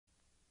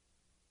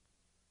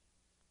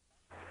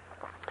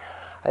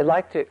I'd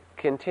like to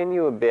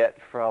continue a bit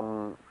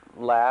from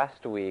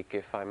last week,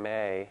 if I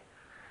may,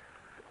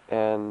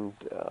 and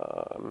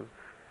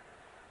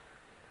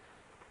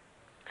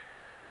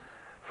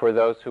for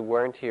those who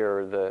weren't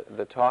here,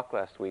 the talk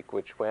last week,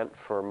 which went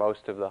for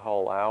most of the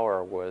whole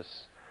hour, was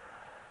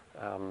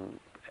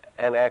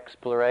an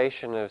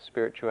exploration of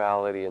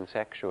spirituality and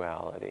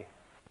sexuality.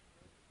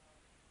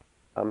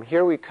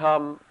 Here we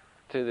come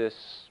to this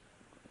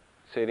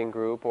sitting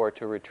group or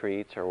to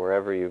retreats or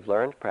wherever you've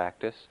learned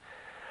practice,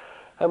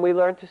 and we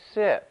learn to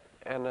sit.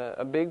 And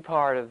a big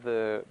part of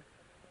the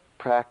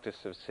practice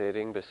of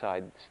sitting,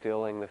 besides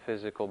stilling the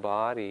physical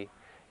body,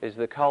 is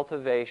the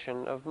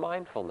cultivation of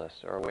mindfulness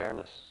or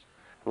awareness,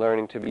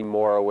 learning to be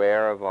more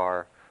aware of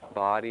our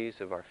bodies,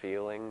 of our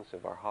feelings,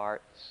 of our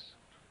hearts,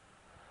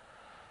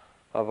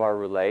 of our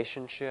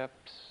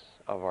relationships,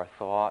 of our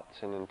thoughts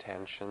and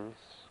intentions,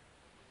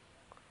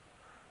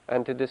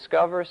 and to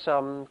discover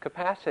some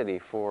capacity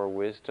for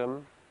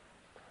wisdom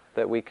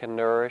that we can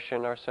nourish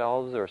in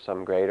ourselves, or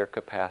some greater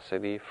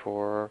capacity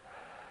for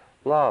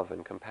love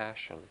and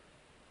compassion.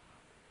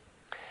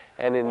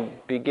 And in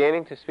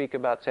beginning to speak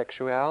about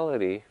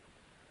sexuality,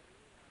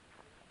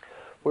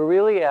 we're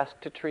really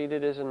asked to treat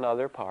it as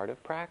another part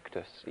of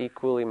practice,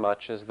 equally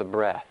much as the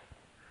breath.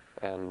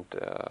 And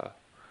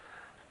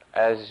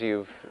as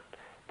you've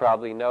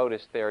probably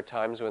noticed, there are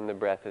times when the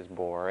breath is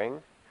boring,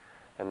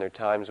 and there are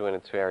times when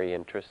it's very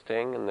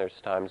interesting, and there's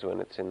times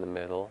when it's in the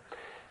middle.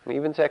 And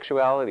even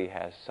sexuality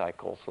has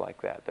cycles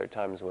like that. There are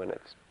times when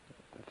it's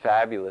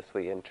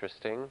fabulously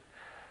interesting,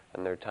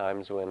 and there are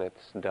times when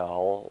it's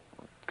dull,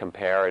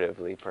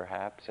 comparatively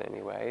perhaps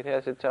anyway. It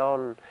has its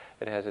own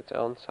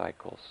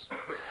cycles.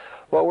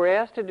 What we're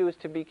asked to do is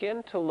to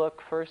begin to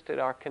look first at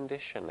our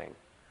conditioning.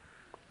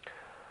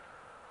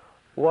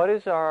 What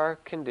is our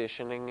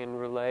conditioning in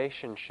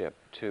relationship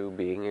to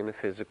being in a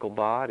physical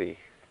body,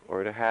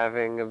 or to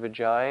having a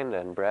vagina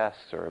and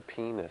breasts, or a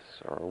penis,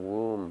 or a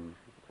womb?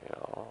 You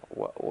know,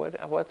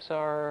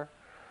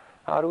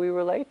 how do we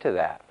relate to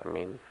that? I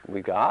mean,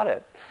 we got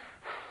it.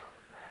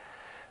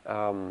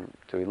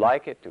 Do we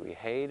like it? Do we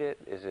hate it?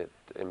 Is it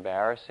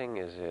embarrassing?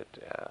 Is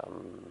it,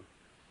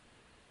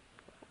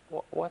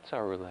 what's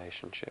our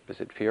relationship? Is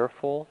it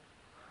fearful?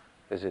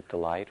 Is it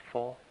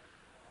delightful?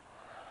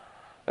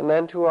 And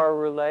then to our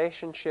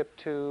relationship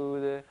to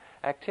the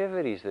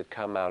activities that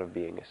come out of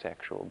being a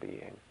sexual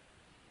being,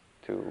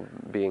 to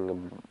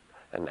being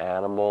an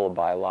animal, a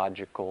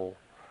biological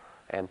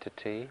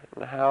entity.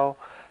 And how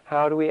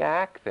do we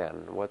act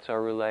then? What's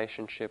our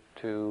relationship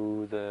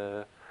to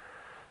the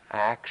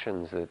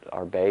actions that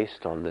are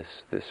based on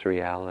this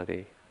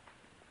reality?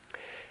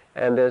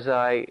 And as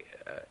I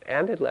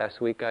ended last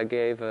week, I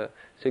gave a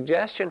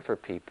suggestion for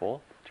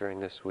people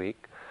during this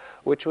week,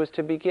 which was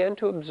to begin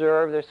to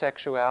observe their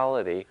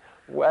sexuality,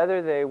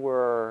 whether they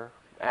were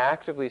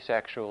actively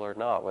sexual or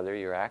not, whether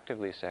you're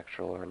actively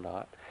sexual or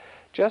not,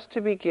 just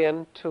to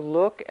begin to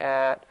look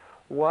at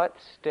what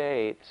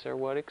states or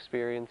what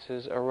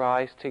experiences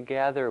arise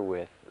together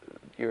with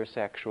your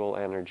sexual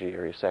energy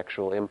or your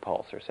sexual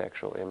impulse or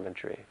sexual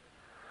imagery.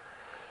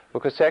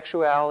 Because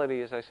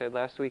sexuality, as I said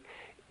last week,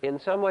 in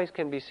some ways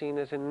can be seen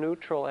as a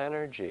neutral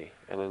energy,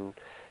 and in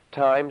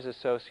times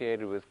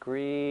associated with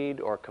greed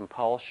or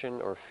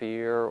compulsion or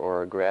fear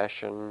or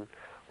aggression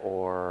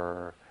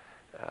or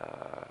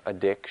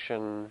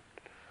addiction.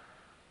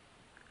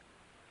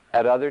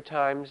 At other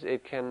times,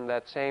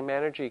 that same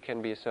energy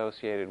can be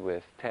associated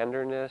with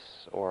tenderness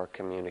or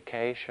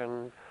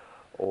communication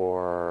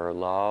or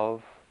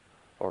love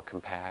or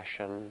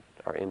compassion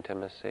or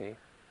intimacy.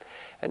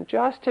 And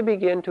just to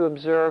begin to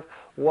observe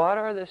what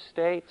are the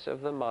states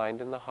of the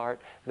mind and the heart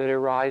that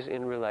arise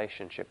in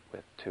relationship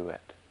to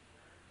it.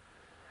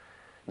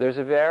 There's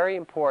a very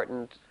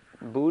important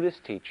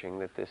Buddhist teaching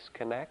that this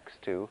connects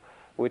to,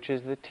 which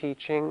is the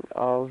teaching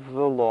of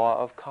the law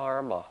of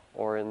karma,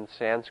 or in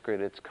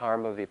Sanskrit it's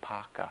karma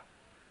vipaka.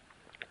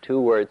 2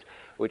 words,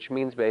 which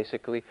means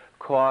basically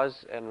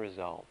cause and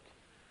result.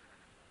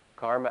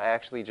 Karma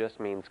actually just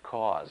means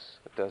cause.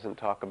 It doesn't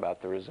talk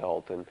about the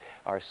result. In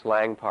our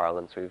slang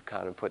parlance, we've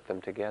kind of put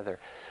them together.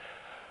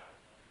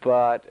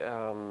 But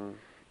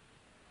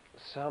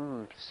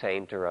some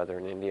saint or other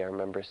in India, I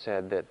remember,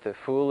 said that the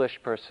foolish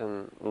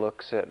person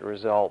looks at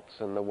results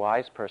and the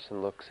wise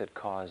person looks at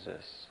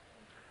causes.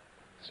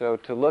 So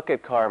to look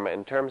at karma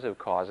in terms of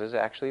causes is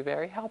actually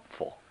very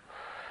helpful.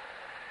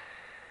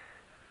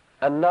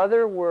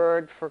 Another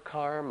word for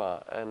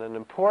karma, and an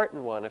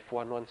important one if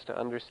one wants to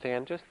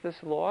understand just this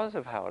laws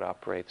of how it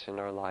operates in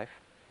our life,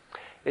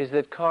 is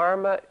that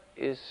karma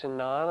is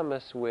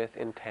synonymous with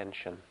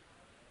intention.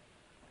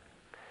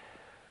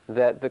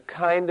 That the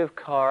kind of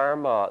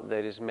karma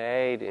that is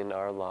made in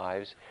our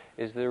lives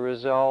is the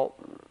result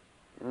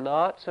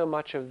not so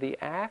much of the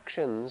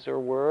actions or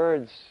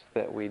words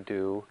that we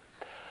do,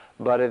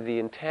 but of the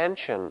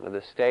intention, of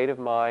the state of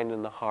mind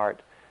and the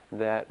heart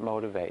that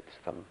motivates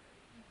them.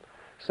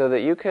 So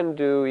that you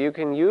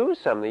can use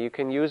something. You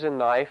can use a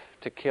knife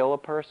to kill a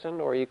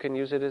person, or you can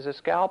use it as a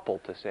scalpel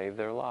to save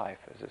their life,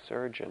 as a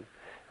surgeon.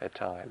 at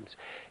times.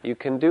 You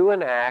can do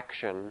an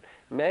action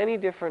many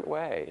different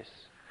ways.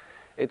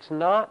 It's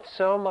not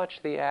so much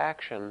the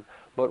action,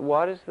 but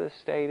what is the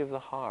state of the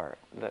heart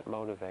that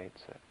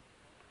motivates it.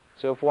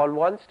 So if one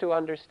wants to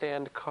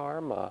understand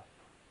karma,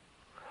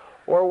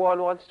 or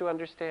one wants to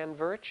understand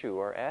virtue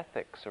or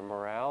ethics or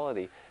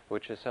morality,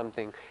 which is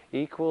something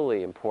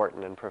equally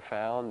important and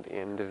profound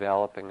in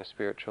developing a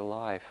spiritual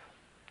life,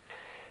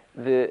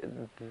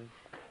 the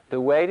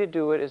way to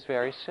do it is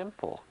very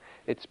simple.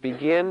 It's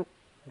beginning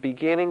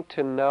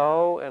to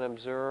know and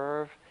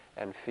observe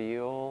and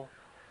feel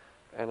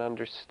and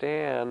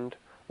understand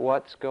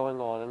what's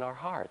going on in our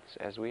hearts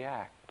as we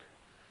act.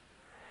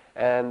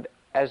 And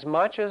as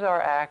much as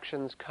our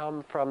actions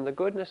come from the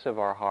goodness of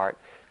our heart,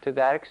 to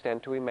that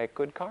extent do we make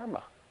good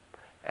karma.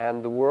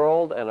 And the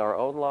world and our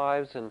own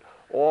lives and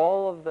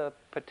all of the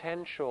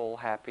potential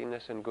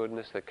happiness and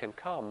goodness that can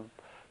come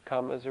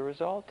as a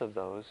result of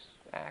those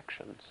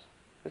actions.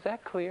 Is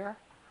that clear?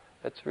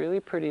 It's really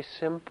pretty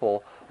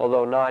simple,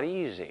 although not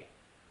easy.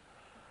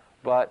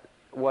 But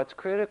what's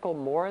critical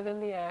more than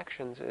the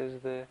actions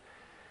is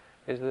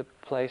the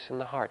place in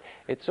the heart.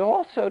 It's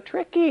also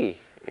tricky,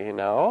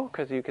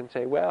 because you can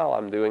say, well,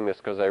 I'm doing this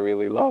because I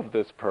really love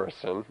this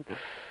person.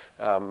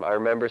 I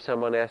remember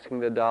someone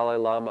asking the Dalai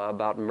Lama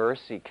about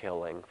mercy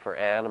killing for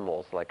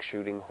animals, like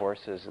shooting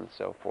horses and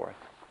so forth.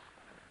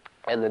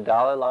 And the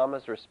Dalai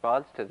Lama's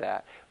response to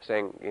that,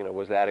 saying,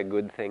 was that a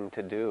good thing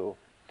to do?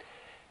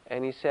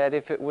 And he said,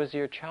 if it was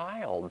your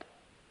child,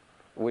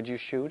 would you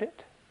shoot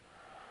it?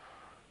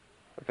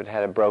 If it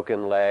had a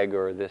broken leg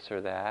or this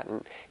or that.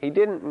 And he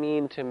didn't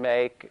mean to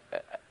make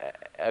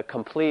a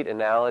complete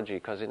analogy,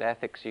 because in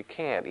ethics you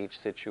can't. Each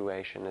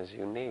situation is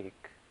unique.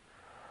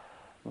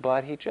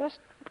 But he just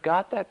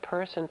got that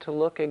person to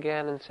look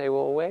again and say,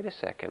 well, wait a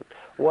second.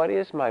 What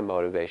is my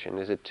motivation?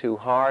 Is it too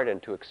hard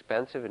and too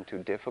expensive and too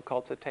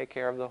difficult to take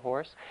care of the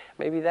horse?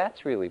 Maybe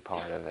that's really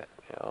part of it.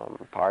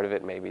 Part of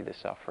it may be the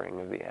suffering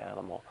of the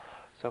animal,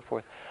 so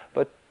forth.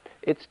 But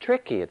it's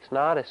tricky. It's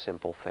not a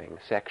simple thing.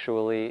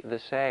 Sexually, the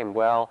same.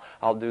 Well,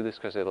 I'll do this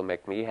because it'll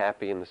make me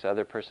happy and this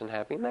other person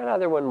happy, and that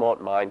other one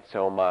won't mind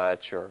so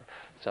much, or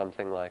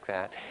something like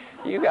that.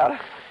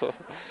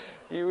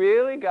 You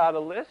really got to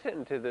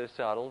listen to the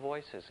subtle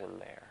voices in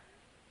there.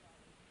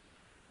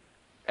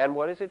 And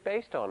what is it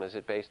based on? Is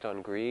it based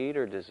on greed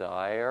or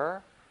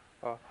desire?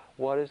 Or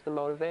what is the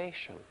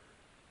motivation?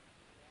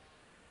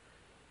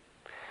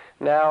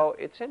 Now,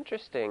 it's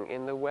interesting,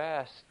 in the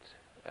West,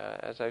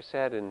 as I've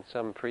said in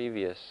some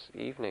previous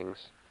evenings,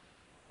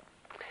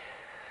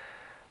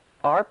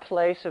 our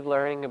place of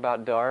learning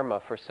about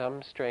Dharma, for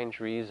some strange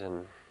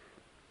reason,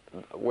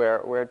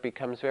 where it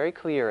becomes very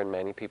clear in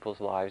many people's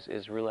lives,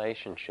 is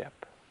relationship.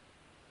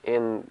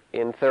 In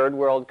third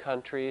world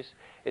countries,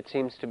 it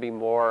seems to be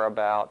more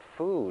about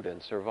food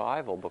and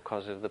survival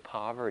because of the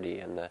poverty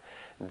and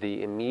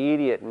the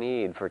immediate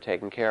need for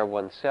taking care of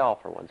oneself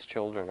or one's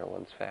children or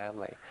one's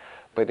family.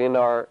 But in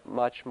our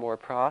much more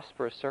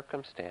prosperous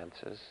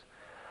circumstances,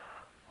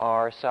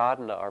 our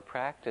sadhana, our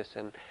practice,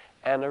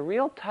 and a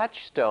real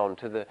touchstone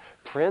to the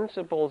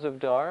principles of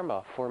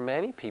Dharma for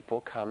many people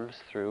comes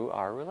through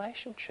our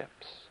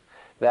relationships.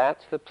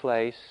 That's the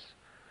place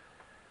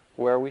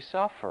where we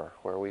suffer,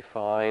 where we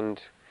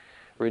find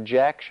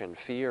rejection,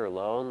 fear,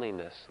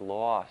 loneliness,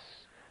 loss,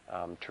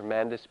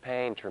 tremendous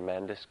pain,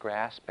 tremendous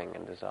grasping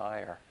and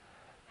desire.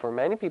 For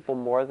many people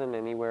more than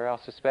anywhere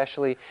else,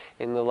 especially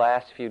in the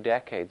last few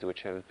decades,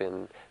 which have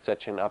been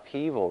such an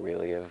upheaval,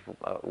 really, of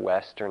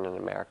Western and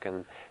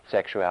American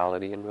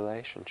sexuality and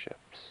relationships.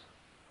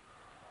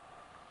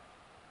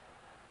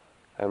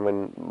 And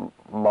when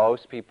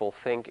most people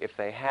think, if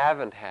they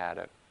haven't had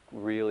a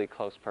really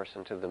close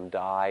person to them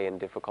die in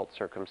difficult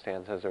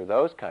circumstances or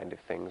those kind of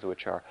things,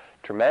 which are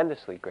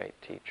tremendously great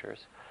teachers,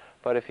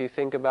 but if you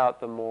think about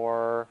the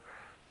more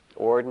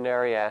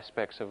ordinary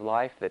aspects of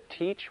life that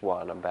teach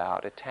one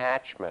about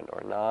attachment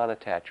or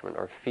non-attachment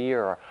or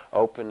fear or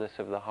openness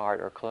of the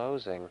heart or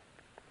closing,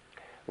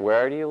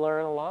 where do you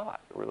learn a lot?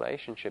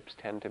 Relationships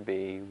tend to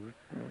be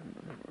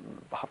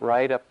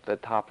right up the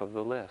top of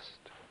the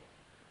list.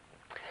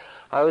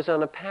 I was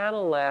on a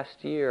panel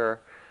last year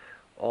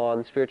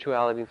on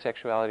spirituality and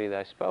sexuality that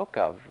I spoke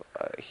of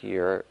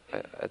here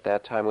at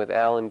that time with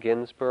Allen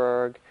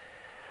Ginsberg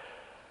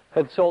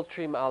and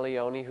Soltrim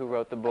Alioni, who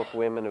wrote the book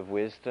Women of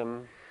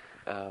Wisdom,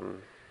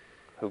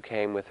 who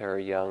came with her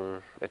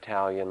young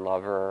Italian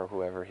lover, or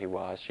whoever he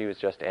was. She was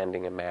just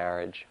ending a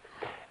marriage.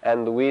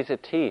 And Louisa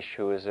Tish,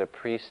 who is a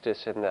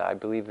priestess in, I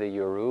believe, the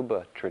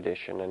Yoruba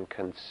tradition,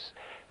 and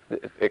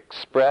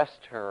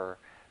expressed her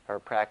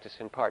practice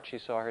in part. She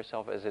saw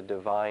herself as a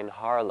divine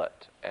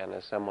harlot and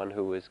as someone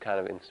who was kind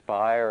of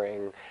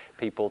inspiring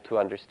people to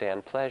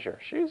understand pleasure.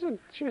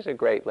 She was a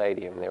great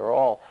lady, and they were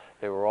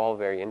all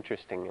very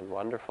interesting and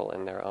wonderful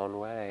in their own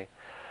way.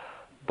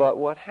 But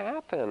what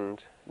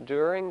happened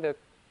during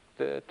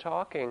the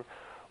talking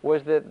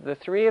was that the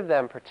three of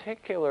them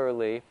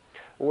particularly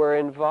were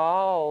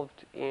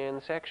involved in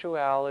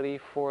sexuality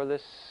for the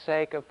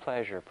sake of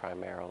pleasure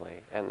primarily,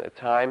 and at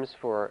times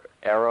for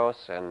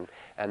eros and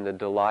the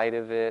delight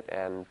of it,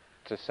 and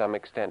to some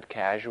extent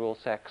casual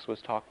sex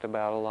was talked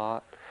about a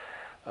lot.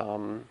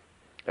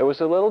 It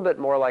was a little bit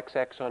more like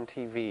sex on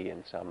TV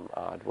in some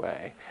odd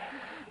way.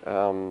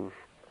 And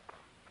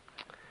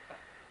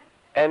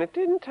it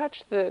didn't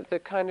touch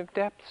the kind of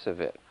depths of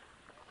it.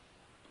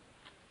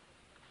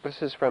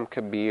 This is from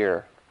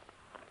Kabir.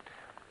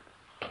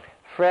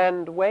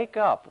 Friend, wake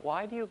up.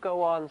 Why do you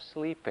go on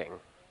sleeping?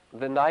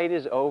 The night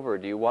is over.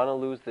 Do you want to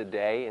lose the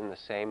day in the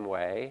same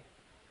way?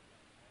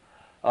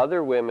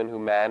 Other women who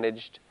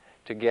managed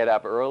to get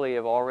up early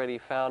have already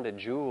found a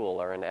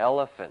jewel or an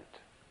elephant.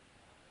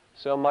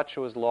 So much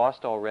was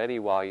lost already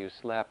while you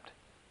slept,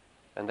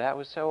 and that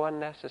was so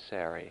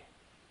unnecessary.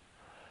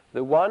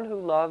 The one who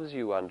loves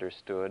you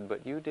understood,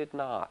 but you did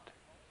not.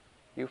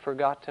 You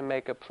forgot to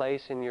make a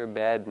place in your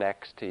bed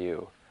next to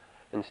you.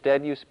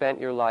 Instead, you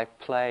spent your life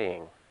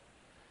playing.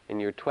 In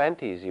your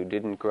 20s, you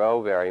didn't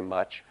grow very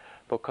much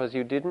because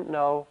you didn't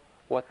know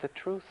what the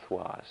truth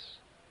was.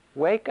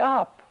 Wake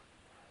up!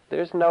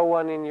 There's no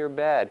one in your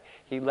bed.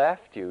 He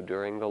left you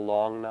during the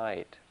long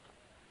night.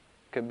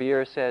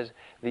 Kabir says,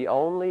 the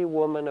only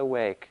woman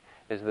awake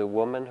is the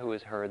woman who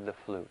has heard the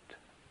flute.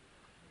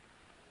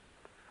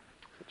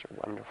 Such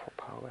a wonderful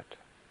poet.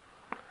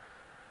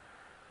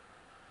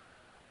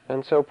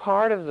 And so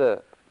part of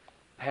the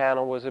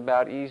panel was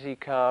about easy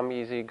come,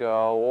 easy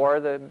go, or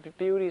the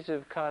beauties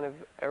of kind of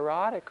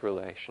erotic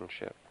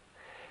relationship.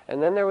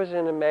 And then there was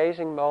an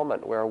amazing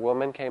moment where a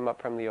woman came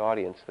up from the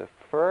audience, the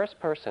first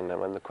person,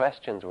 and when the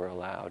questions were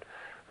allowed,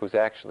 who's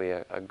actually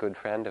a good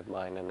friend of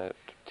mine and a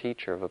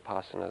teacher of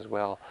Vipassana as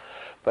well.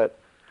 But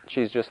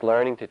she's just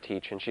learning to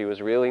teach, and she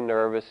was really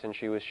nervous, and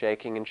she was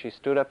shaking, and she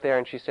stood up there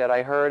and she said,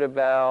 I heard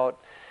about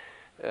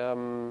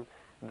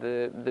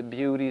the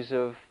beauties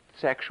of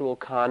sexual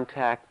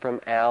contact from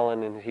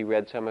Alan, and he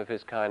read some of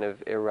his kind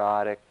of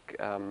erotic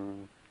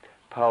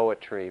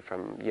poetry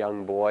from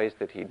young boys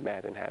that he'd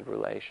met and had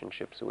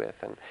relationships with.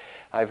 And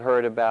I've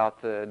heard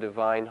about the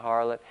divine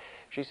harlot.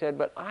 She said,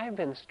 but I've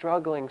been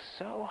struggling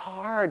so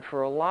hard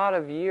for a lot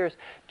of years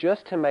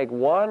just to make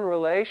one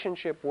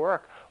relationship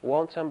work.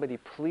 Won't somebody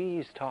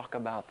please talk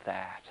about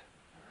that?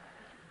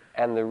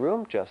 And the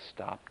room just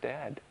stopped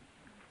dead.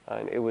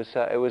 And it was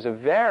a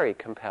very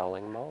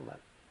compelling moment.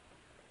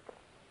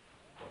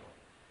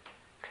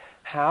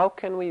 How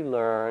can we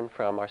learn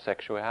from our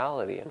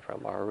sexuality and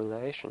from our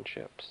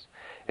relationships?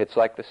 It's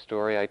like the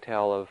story I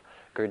tell of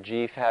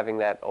Gurdjieff having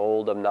that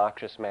old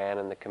obnoxious man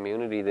in the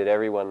community that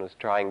everyone was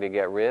trying to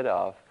get rid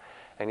of.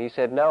 And he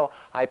said, no,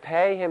 I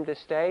pay him to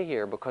stay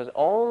here because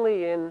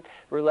only in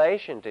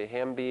relation to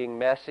him being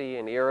messy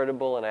and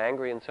irritable and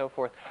angry and so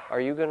forth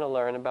are you going to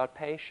learn about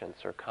patience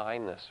or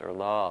kindness or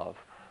love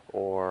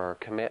or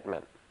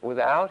commitment.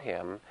 Without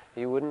him,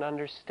 you wouldn't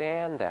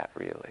understand that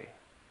really.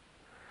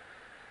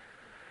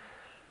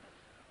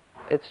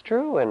 It's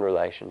true in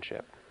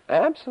relationship.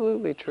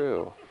 Absolutely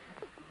true.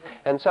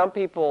 And some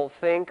people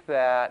think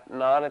that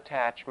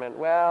non-attachment,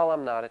 well,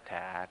 I'm not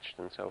attached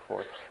and so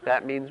forth.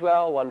 That means,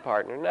 well, one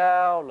partner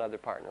now, another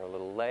partner a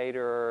little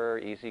later,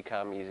 easy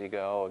come, easy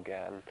go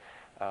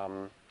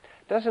again.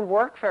 Doesn't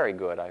work very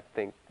good, I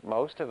think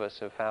most of us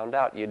have found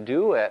out. You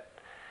do it,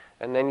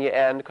 and then you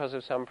end because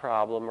of some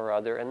problem or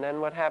other, and then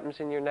what happens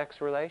in your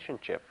next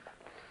relationship?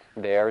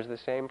 There's the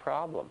same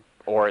problem.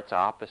 Or it's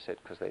opposite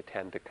because they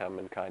tend to come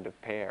in kind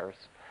of pairs.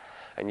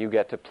 And you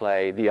get to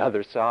play the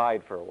other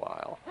side for a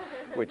while,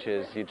 which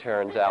is, it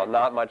turns out,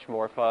 not much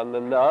more fun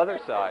than the other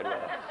side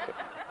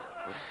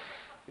was.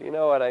 You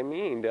know what I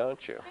mean, don't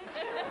you?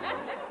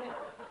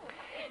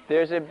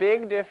 There's a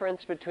big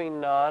difference between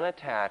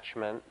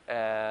non-attachment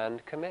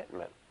and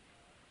commitment.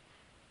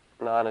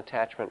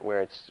 Non-attachment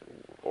where it's,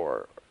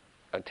 or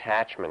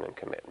attachment and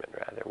commitment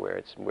rather, where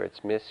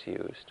it's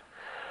misused.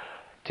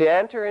 To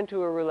enter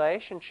into a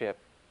relationship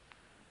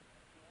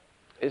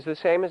is the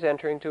same as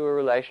entering into a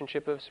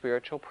relationship of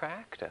spiritual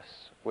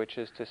practice, which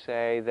is to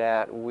say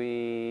that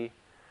we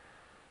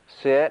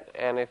sit,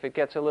 and if it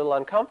gets a little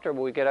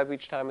uncomfortable, we get up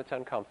each time it's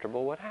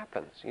uncomfortable. What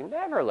happens? You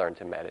never learn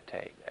to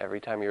meditate.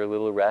 Every time you're a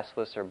little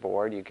restless or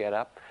bored, you get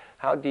up.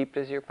 How deep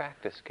does your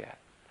practice get?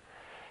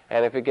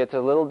 And if it gets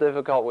a little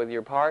difficult with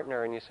your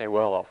partner and you say,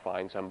 well, I'll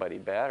find somebody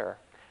better,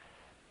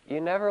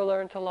 you never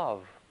learn to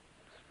love.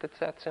 It's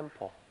that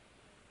simple.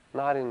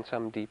 Not in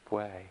some deep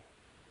way.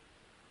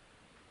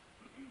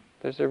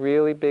 There's a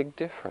really big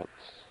difference.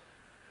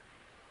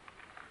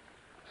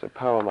 There's a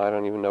poem, I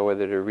don't even know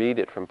whether to read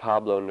it, from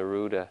Pablo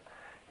Neruda.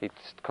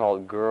 It's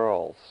called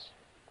Girls.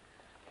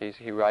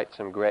 He writes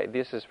some great,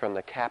 this is from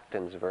the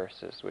Captain's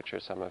Verses, which are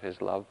some of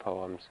his love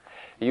poems.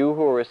 You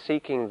who are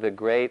seeking the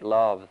great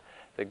love,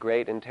 the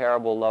great and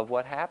terrible love,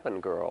 what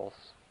happened, girls?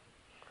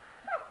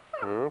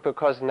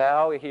 Because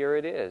now here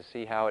it is.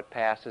 See how it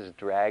passes,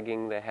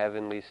 dragging the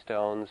heavenly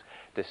stones,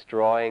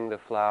 destroying the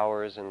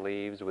flowers and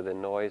leaves with a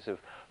noise of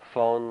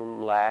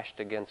foam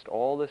lashed against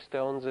all the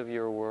stones of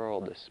your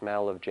world, the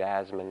smell of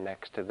jasmine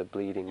next to the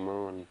bleeding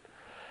moon.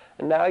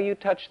 And now you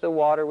touch the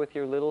water with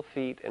your little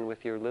feet, and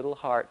with your little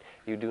heart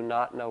you do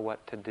not know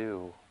what to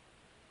do.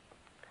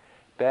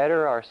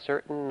 Better are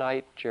certain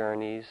night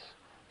journeys,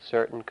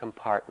 certain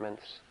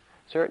compartments,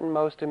 certain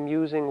most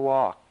amusing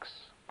walks,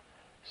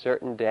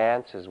 certain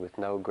dances with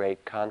no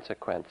great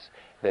consequence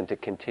than to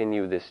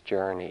continue this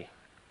journey.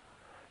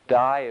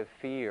 Die of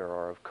fear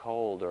or of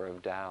cold or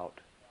of doubt.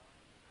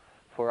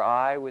 For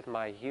I with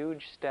my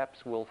huge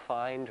steps will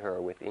find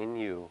her within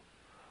you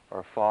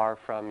or far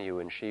from you,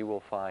 and she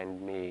will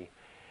find me.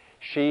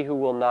 She who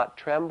will not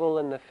tremble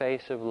in the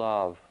face of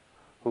love,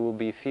 who will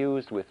be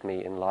fused with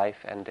me in life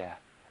and death.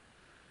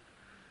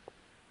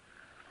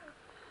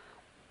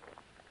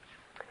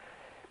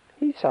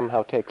 He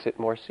somehow takes it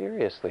more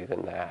seriously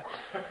than that.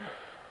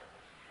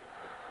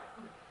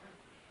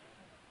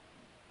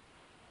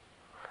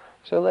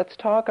 So let's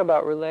talk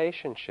about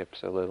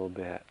relationships a little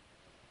bit.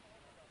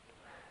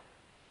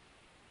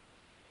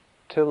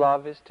 To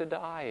love is to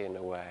die, in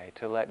a way,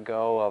 to let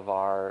go of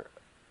our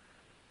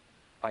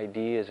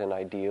ideas and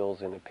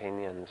ideals and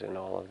opinions and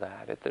all of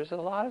that. There's a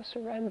lot of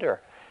surrender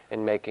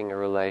in making a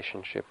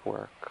relationship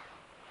work.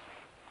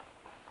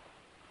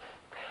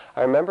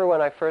 I remember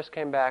when I first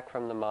came back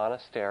from the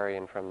monastery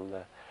and from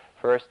the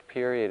first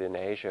period in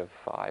Asia of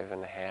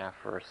 5.5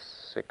 or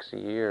 6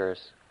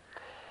 years.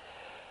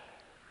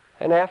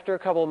 And after a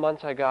couple of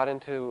months I got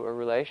into a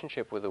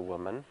relationship with a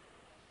woman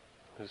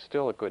who's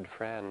still a good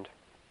friend.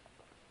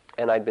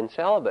 And I'd been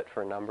celibate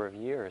for a number of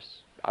years,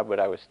 but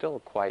I was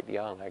still quite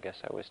young. I guess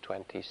I was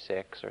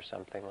 26 or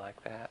something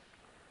like that.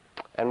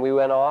 And we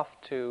went off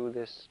to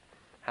this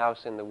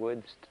house in the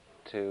woods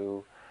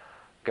to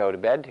go to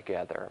bed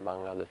together,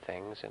 among other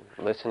things, and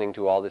listening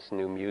to all this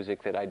new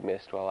music that I'd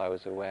missed while I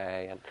was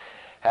away, and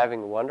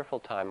having a wonderful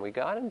time. We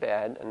got in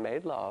bed and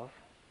made love,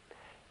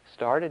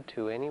 started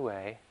to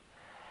anyway,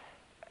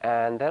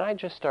 and then I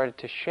just started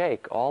to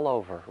shake all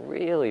over,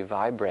 really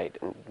vibrate,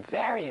 and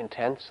very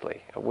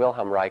intensely.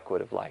 Wilhelm Reich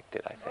would have liked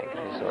it, I think.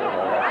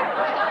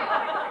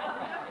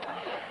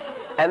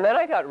 And then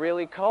I got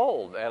really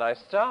cold, and I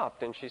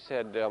stopped, and she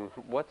said,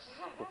 what's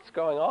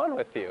going on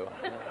with you?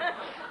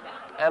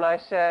 And I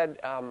said,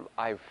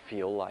 I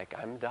feel like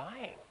I'm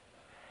dying.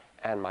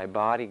 And my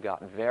body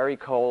got very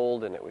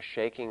cold, and it was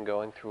shaking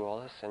going through all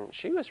this, and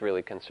she was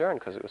really concerned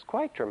because it was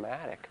quite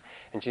dramatic.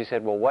 And she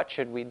said, well, what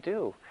should we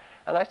do?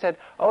 And I said,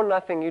 oh,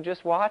 nothing, you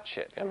just watch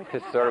it. I mean,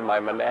 this is sort of my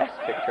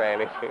monastic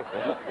training,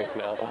 you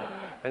know.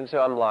 And so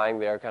I'm lying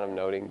there kind of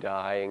noting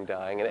dying,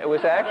 and it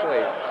was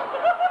actually...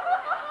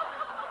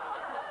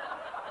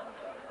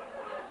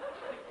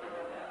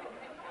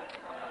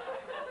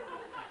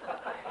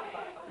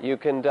 You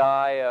can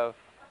die of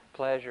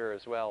pleasure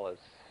as well as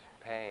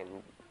pain.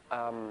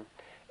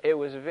 It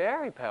was a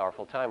very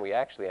powerful time. We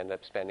actually ended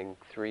up spending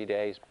 3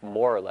 days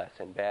more or less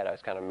in bed. I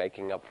was kind of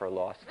making up for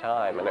lost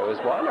time, and it was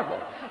wonderful.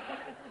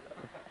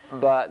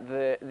 But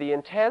the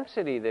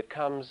intensity that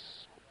comes,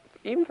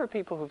 even for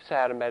people who've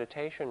sat a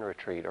meditation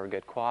retreat or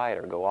get quiet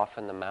or go off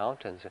in the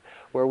mountains,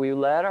 where we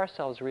let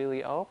ourselves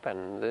really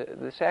open,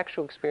 the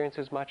sexual experience,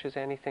 as much as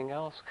anything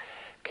else,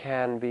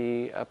 can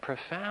be a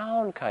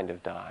profound kind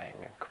of dying,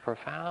 a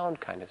profound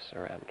kind of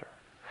surrender.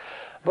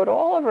 But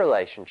all of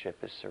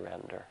relationship is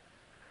surrender.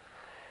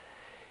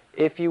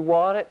 If you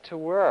want it to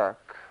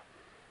work,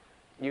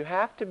 you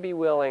have to be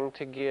willing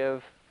to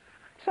give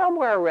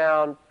somewhere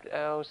around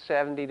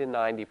 70 to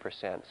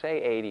 90%,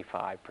 say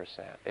 85%.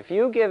 If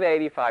you give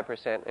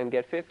 85% and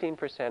get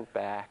 15%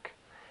 back,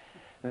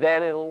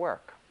 then it'll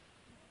work.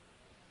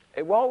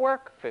 It won't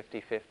work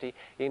 50-50.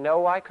 You know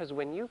why? Because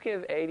when you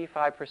give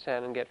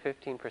 85% and get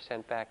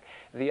 15% back,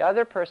 the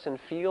other person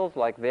feels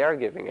like they're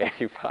giving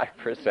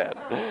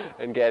 85%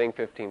 and getting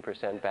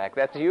 15% back.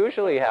 That's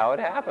usually how it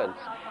happens.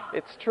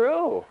 It's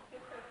true.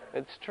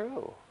 It's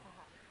true.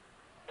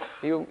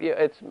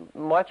 It's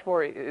much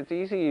more. It's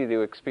easy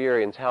to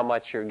experience how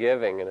much you're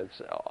giving, and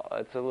it's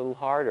a little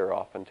harder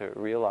often to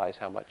realize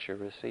how much you're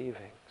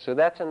receiving. So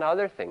that's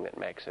another thing that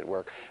makes it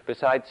work.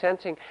 Besides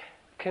sensing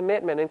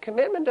commitment, and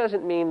commitment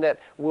doesn't mean that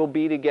we'll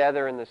be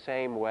together in the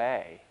same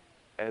way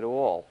at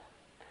all.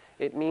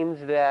 It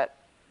means that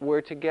we're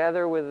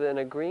together with an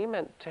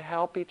agreement to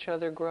help each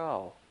other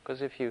grow.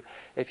 Because if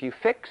you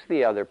fix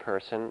the other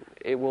person,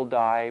 it will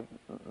die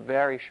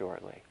very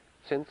shortly.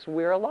 Since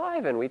we're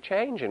alive and we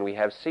change and we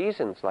have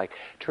seasons, like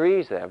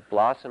trees that have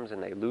blossoms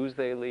and they lose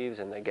their leaves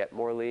and they get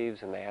more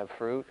leaves and they have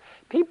fruit.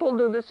 People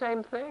do the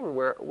same thing.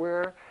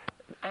 We're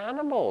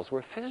animals.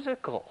 We're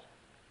physical.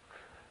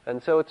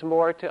 And so it's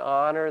more to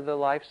honor the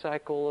life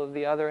cycle of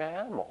the other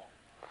animal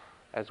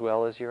as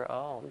well as your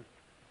own.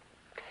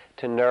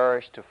 To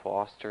nourish, to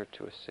foster,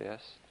 to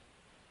assist.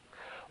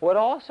 What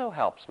also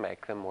helps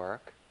make them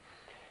work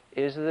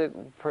is the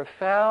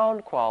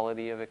profound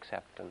quality of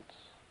acceptance.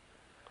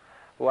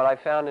 What I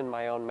found in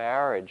my own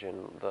marriage and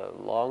the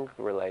long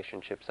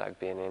relationships I've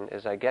been in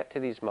is I get to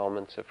these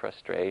moments of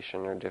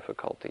frustration or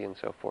difficulty and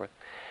so forth.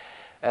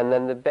 And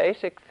then the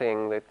basic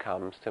thing that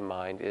comes to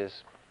mind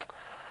is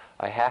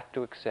I have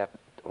to accept,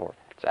 or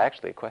it's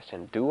actually a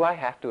question, do I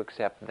have to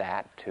accept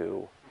that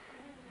too?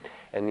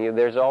 And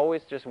there's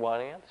always just one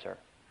answer.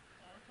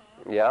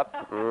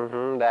 Yep,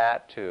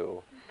 that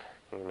too.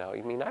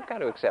 You mean I've got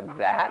to accept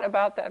that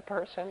about that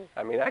person?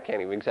 I mean, I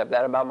can't even accept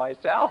that about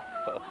myself.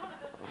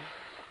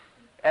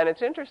 And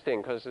it's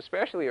interesting because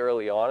especially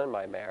early on in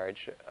my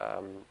marriage,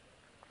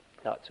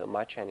 not so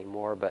much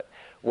anymore, but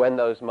when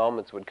those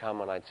moments would come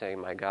when I'd say,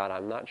 my God,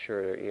 I'm not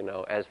sure,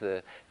 as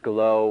the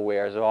glow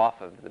wears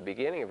off of the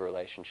beginning of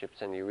relationships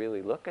and you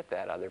really look at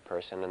that other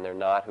person and they're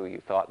not who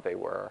you thought they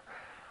were,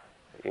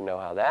 you know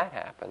how that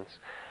happens.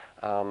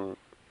 And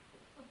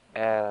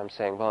I'm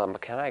saying, well,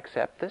 can I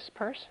accept this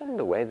person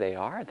the way they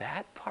are,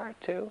 that part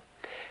too?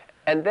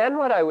 And then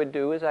what I would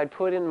do is I'd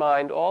put in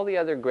mind all the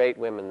other great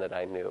women that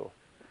I knew.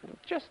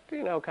 Just,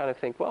 kind of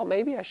think, well,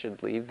 maybe I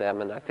should leave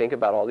them, and I think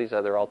about all these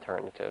other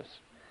alternatives.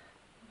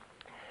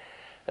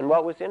 And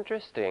what was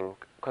interesting,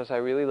 because I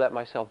really let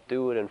myself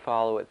do it and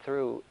follow it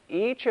through,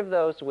 each of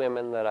those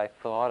women that I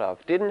thought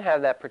of didn't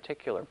have that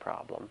particular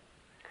problem,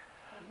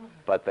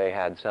 but they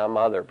had some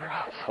other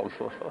problem.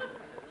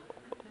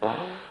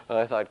 And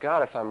I thought,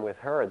 God, if I'm with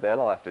her, then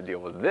I'll have to deal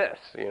with this,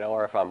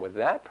 or if I'm with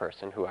that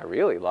person who I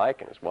really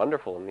like and is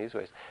wonderful in these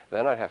ways,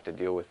 then I'd have to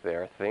deal with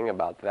their thing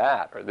about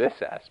that or this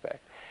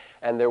aspect.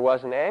 And there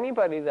wasn't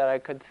anybody that I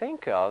could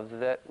think of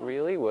that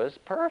really was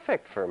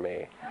perfect for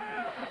me.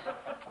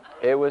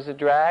 It was a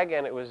drag,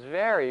 and it was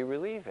very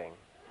relieving.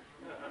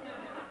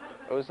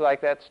 It was like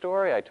that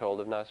story I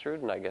told of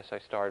Nasruddin, I guess I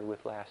started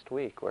with last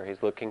week, where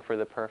he's looking for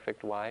the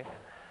perfect wife.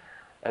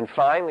 And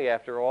finally,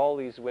 after all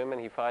these women,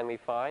 he finally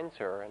finds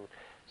her and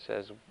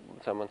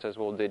someone says,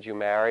 well, did you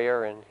marry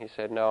her? And he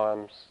said,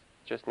 no,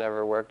 just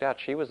never worked out.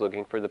 She was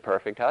looking for the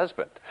perfect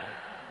husband,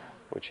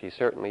 which he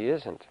certainly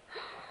isn't.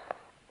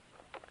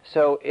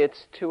 So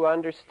it's to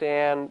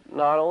understand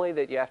not only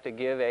that you have to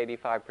give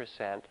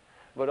 85%,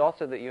 but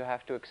also that you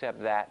have to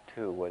accept that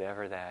too,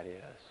 whatever that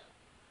is,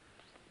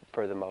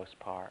 for the most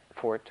part,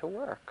 for it to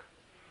work.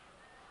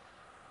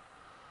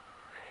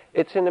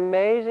 It's an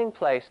amazing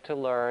place to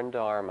learn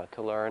Dharma,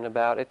 to learn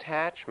about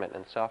attachment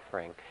and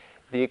suffering.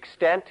 The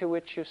extent to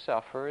which you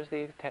suffer is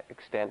the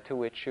extent to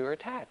which you're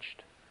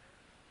attached.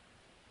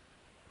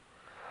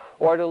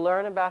 Or to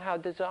learn about how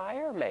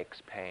desire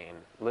makes pain.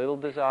 Little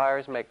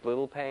desires make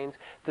little pains.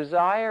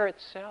 Desire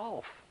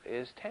itself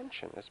is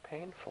tension, is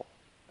painful.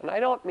 And I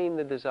don't mean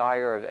the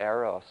desire of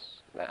eros.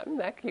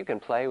 You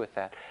can play with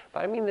that. But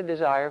I mean the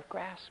desire of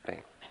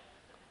grasping.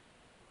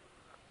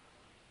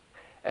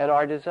 And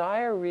our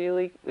desire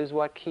really is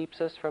what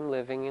keeps us from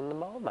living in the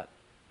moment.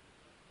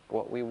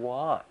 What we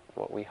want,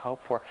 what we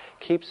hope for,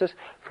 keeps us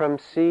from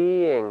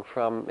seeing,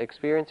 from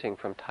experiencing,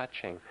 from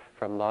touching,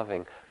 from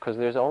loving. Because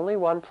there's only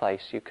one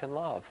place you can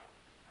love.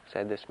 I've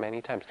said this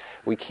many times.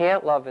 We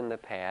can't love in the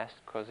past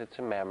because it's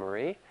a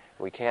memory.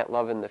 We can't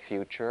love in the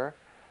future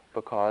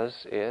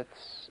because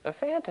it's a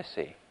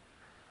fantasy.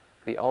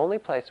 The only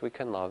place we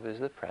can love is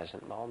the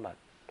present moment.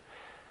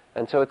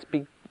 And so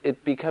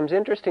it becomes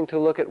interesting to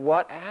look at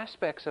what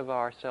aspects of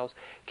ourselves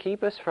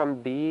keep us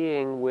from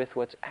being with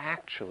what's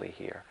actually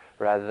here,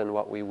 rather than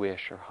what we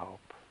wish or hope.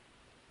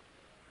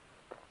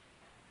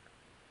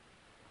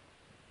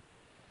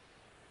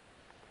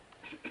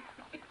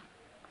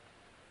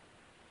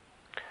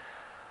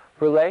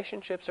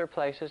 Relationships are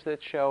places that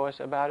show us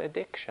about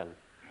addiction,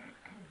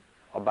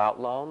 about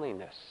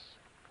loneliness,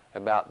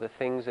 about the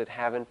things that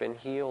haven't been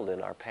healed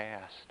in our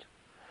past.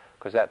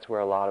 Because that's where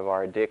a lot of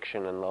our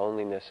addiction and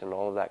loneliness and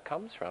all of that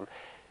comes from,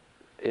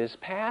 is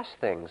past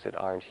things that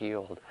aren't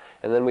healed.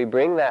 And then we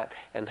bring that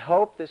and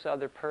hope this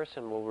other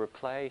person will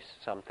replace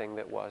something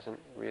that wasn't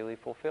really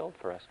fulfilled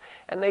for us.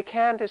 And they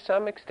can to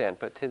some extent,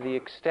 but to the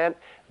extent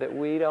that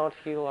we don't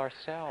heal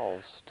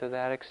ourselves, to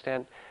that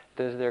extent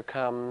does there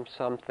come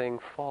something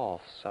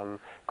false, some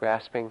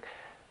grasping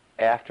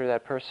after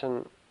that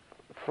person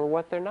for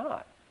what they're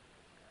not.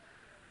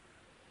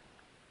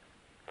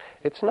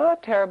 It's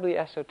not terribly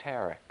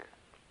esoteric.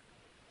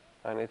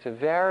 And it's a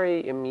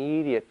very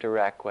immediate,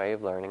 direct way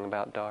of learning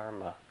about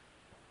Dharma.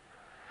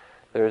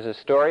 There's a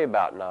story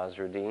about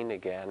Nasruddin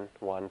again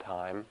one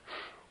time.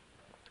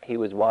 He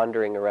was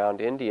wandering around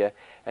India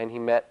and he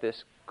met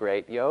this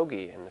great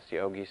yogi. And this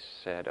yogi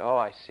said, oh,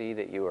 I see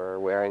that you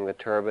are wearing the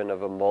turban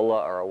of a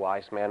mullah or a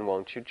wise man.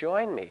 Won't you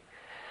join me?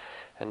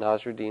 And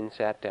Nasruddin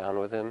sat down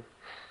with him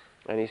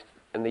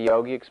and the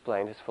yogi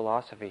explained his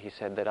philosophy. He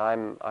said that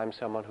I'm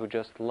someone who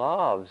just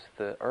loves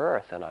the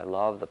earth, and I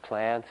love the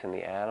plants and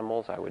the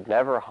animals. I would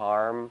never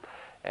harm.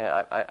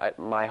 And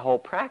my whole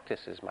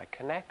practice is my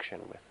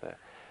connection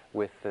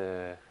with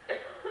the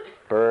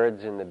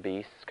birds and the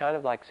beasts, kind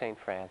of like St.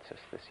 Francis,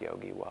 this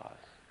yogi was.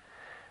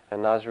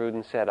 And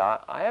Nasruddin said,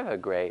 I have a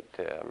great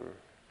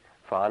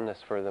fondness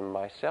for them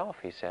myself.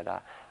 He said,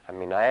 I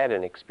had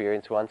an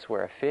experience once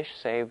where a fish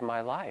saved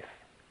my life.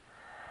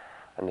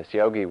 And this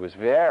yogi was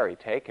very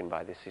taken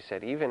by this. He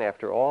said, even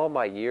after all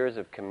my years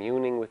of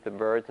communing with the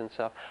birds and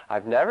stuff,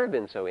 I've never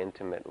been so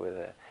intimate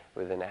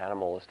with an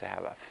animal as to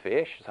have a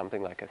fish,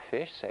 something like a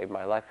fish, save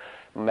my life.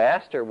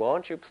 Master,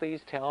 won't you please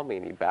tell me?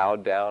 And he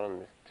bowed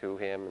down to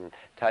him and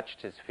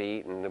touched his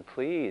feet and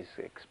please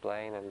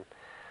explain and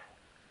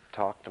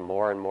talked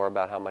more and more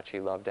about how much he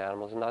loved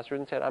animals. And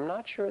Nasruddin said, I'm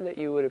not sure that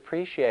you would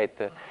appreciate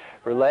the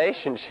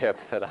relationship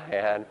that I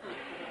had.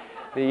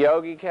 The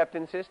yogi kept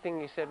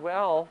insisting. He said,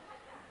 well,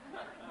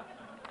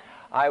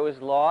 I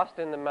was lost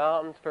in the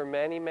mountains for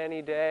many,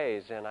 many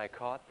days, and I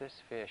caught this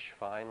fish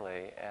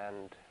finally,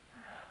 and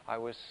I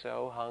was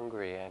so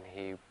hungry, and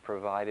he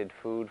provided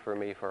food for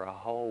me for a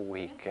whole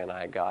week, and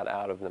I got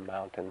out of the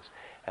mountains,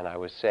 and I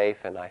was safe,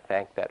 and I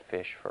thanked that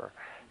fish for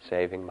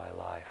saving my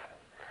life.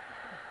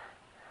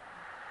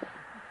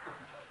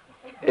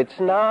 It's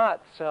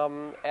not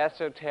some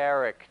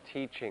esoteric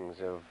teachings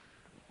of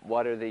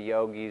what are the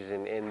yogis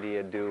in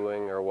India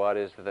doing, or what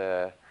is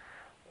the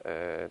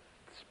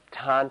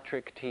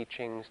tantric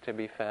teachings to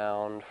be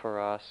found for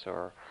us,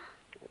 or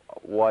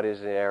what is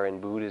there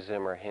in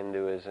Buddhism or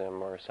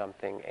Hinduism or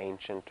something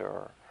ancient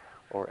or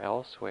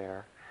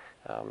elsewhere.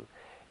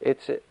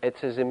 It's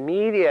as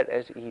immediate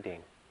as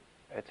eating.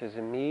 It's as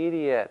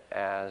immediate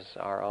as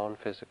our own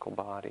physical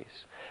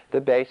bodies.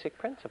 The basic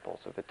principles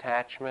of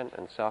attachment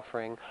and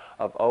suffering,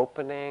 of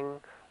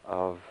opening,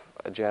 of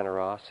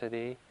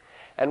generosity.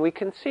 And we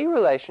can see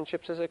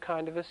relationships as a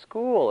kind of a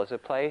school, as a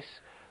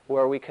place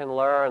where we can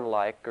learn,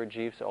 like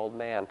Gurdjieff's old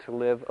man, to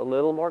live a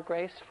little more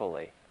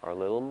gracefully, or a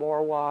little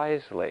more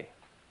wisely.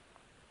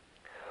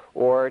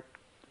 Or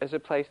as a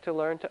place to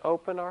learn to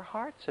open our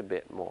hearts a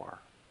bit more.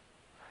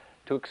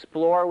 To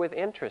explore with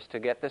interest, to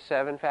get the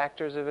 7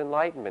 factors of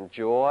enlightenment,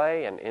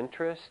 joy and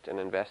interest and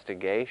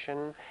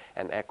investigation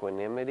and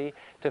equanimity,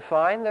 to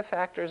find the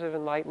factors of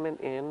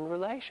enlightenment in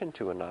relation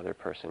to another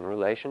person, in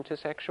relation to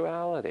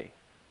sexuality.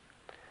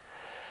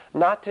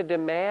 Not to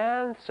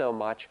demand so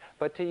much,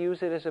 but to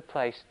use it as a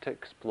place to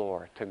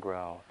explore, to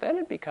grow. Then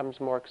it becomes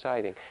more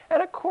exciting.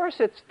 And of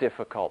course it's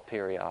difficult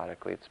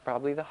periodically. It's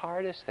probably the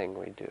hardest thing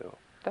we do.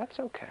 That's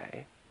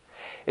okay.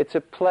 It's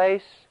a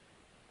place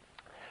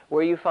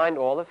where you find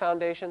all the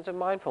foundations of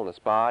mindfulness,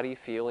 body,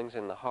 feelings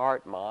in the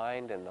heart,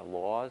 mind, and the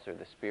laws or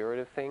the spirit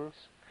of things.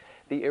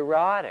 The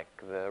erotic,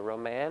 the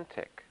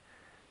romantic,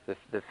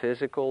 the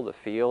physical, the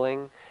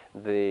feeling,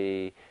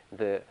 the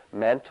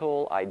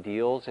mental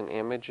ideals and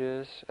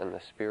images, and the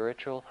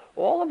spiritual.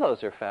 All of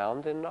those are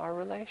found in our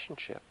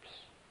relationships.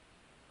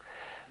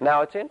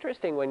 Now, it's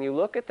interesting when you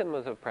look at them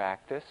as a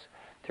practice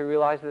to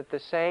realize that the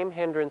same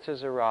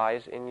hindrances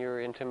arise in your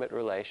intimate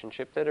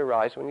relationship that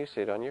arise when you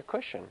sit on your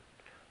cushion.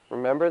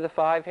 Remember the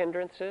 5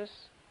 hindrances?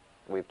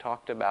 We've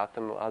talked about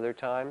them other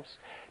times.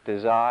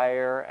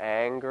 Desire,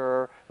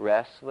 anger,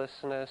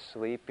 restlessness,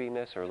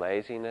 sleepiness or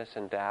laziness,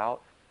 and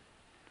doubt.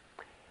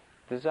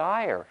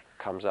 Desire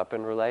comes up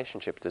in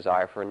relationship.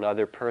 Desire for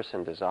another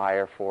person.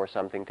 Desire for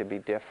something to be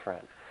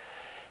different.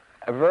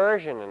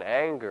 Aversion and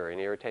anger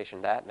and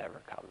irritation, that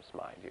never comes,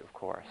 mind you, of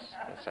course,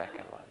 the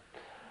second one.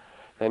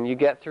 Then you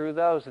get through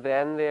those.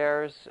 Then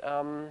there's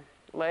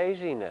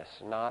laziness,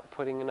 not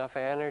putting enough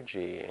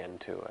energy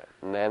into it.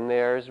 And then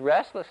there's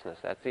restlessness.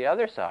 That's the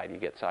other side. You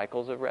get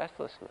cycles of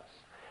restlessness.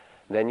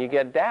 Then you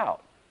get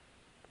doubt.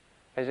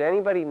 Has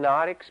anybody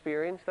not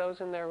experienced those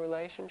in their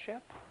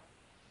relationship?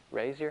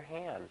 Raise your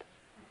hand.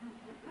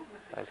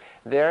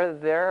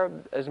 They're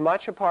as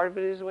much a part of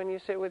it as when you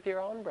sit with your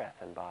own breath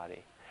and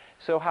body.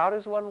 So how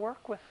does one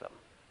work with them?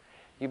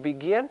 You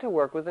begin to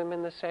work with them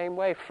in the same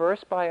way,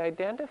 first by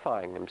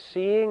identifying them,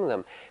 seeing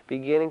them,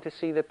 beginning to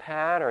see the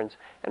patterns,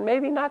 and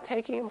maybe not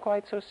taking them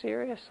quite so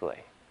seriously.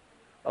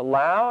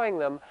 Allowing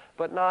them,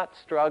 but not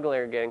struggling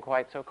or getting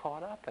quite so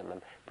caught up in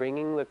them,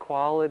 bringing the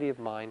quality of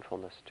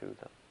mindfulness to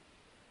them.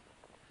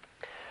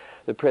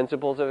 The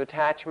principles of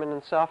attachment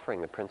and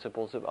suffering, the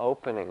principles of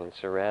opening and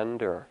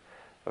surrender,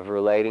 of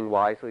relating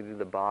wisely to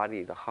the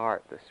body, the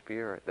heart, the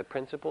spirit, the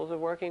principles of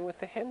working with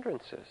the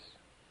hindrances.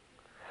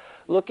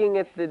 Looking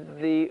at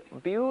the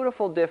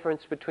beautiful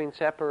difference between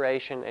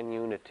separation and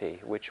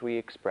unity, which we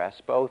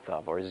express both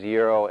of, or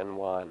 0 and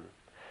 1.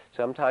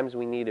 Sometimes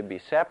we need to be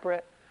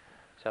separate,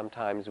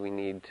 sometimes we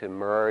need to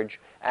merge.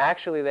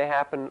 Actually, they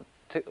happen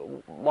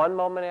one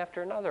moment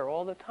after another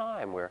all the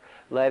time. We're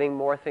letting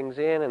more things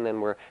in, and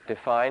then we're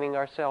defining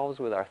ourselves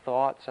with our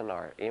thoughts and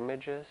our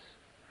images.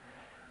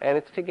 And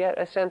it's to get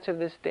a sense of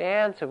this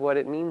dance of what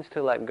it means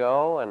to let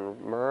go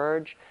and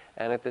merge,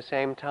 and at the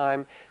same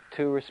time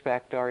to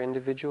respect our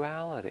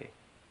individuality.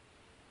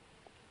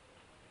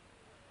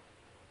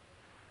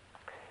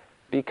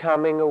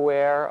 Becoming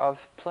aware of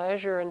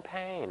pleasure and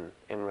pain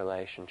in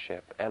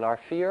relationship, and our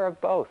fear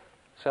of both.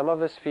 Some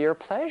of us fear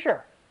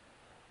pleasure,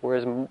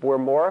 whereas we're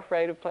more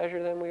afraid of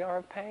pleasure than we are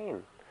of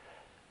pain.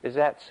 Is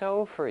that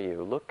so for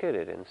you? Look at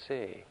it and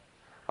see.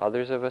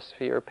 Others of us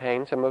fear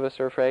pain, some of us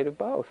are afraid of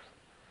both.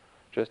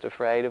 Just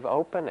afraid of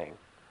opening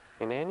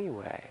in any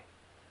way.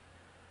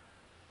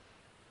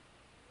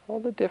 All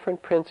the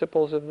different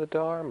principles of the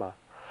Dharma.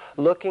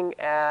 Looking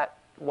at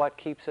what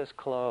keeps us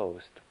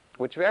closed,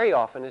 which very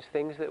often is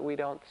things that we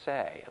don't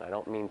say. And I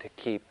don't mean to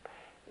keep,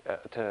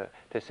 to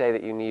say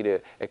that you need to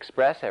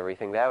express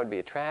everything. That would be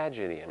a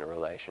tragedy in a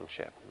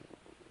relationship.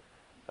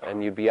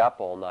 And you'd be up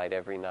all night,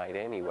 every night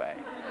anyway.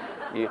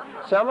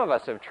 Some of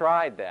us have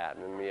tried that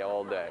in the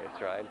old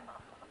days, right?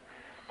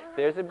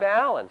 There's a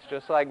balance,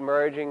 just like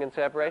merging and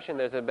separation.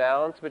 There's a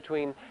balance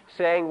between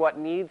saying what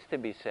needs to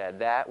be said.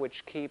 That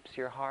which keeps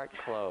your heart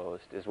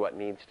closed is what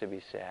needs to be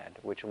said,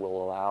 which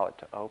will allow it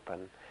to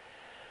open.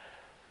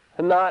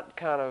 And not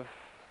kind of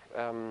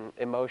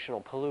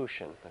emotional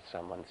pollution, as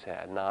someone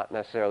said, not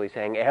necessarily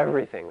saying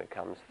everything that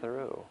comes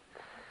through.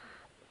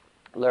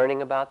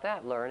 Learning about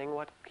that, learning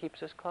what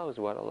keeps us closed,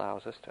 what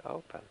allows us to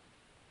open.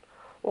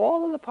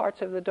 All of the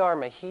parts of the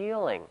Dharma,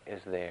 healing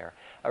is there.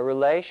 A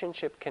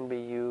relationship can be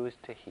used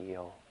to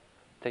heal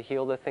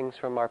the things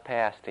from our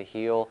past, to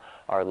heal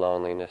our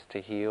loneliness, to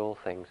heal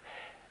things.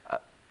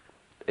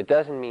 It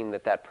doesn't mean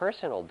that that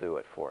person will do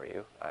it for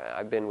you.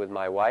 I've been with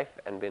my wife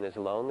and been as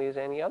lonely as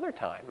any other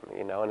time,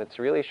 and it's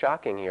really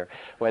shocking here.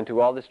 Went to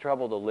all this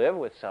trouble to live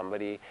with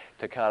somebody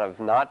to kind of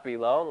not be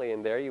lonely,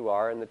 and there you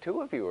are, and the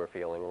two of you are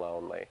feeling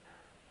lonely.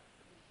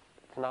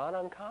 It's not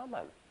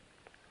uncommon.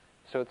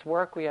 So it's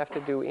work we have to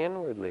do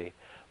inwardly,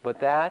 but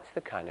that's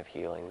the kind of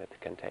healing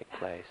that can take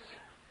place.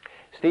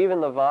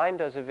 Stephen Levine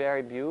does a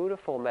very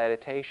beautiful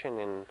meditation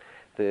in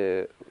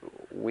the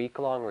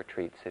week-long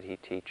retreats that he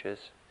teaches,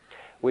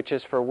 which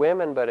is for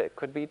women, but it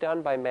could be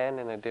done by men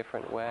in a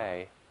different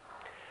way,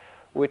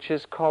 which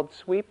is called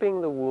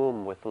sweeping the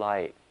womb with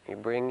light. You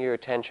bring your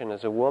attention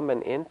as a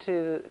woman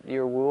into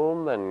your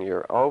womb and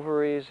your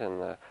ovaries and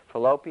the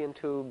fallopian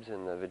tubes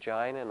and the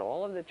vagina and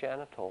all of the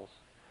genitals.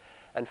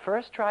 And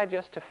first try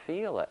just to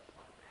feel it,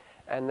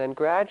 and then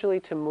gradually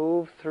to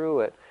move through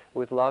it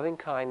with loving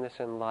kindness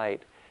and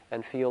light,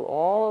 and feel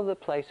all of the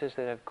places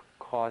that have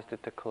caused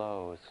it to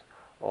close,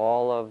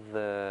 all of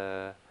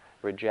the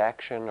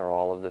rejection or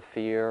all of the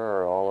fear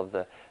or all of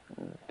the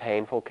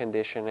painful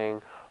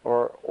conditioning,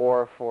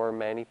 or for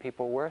many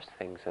people worse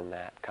things than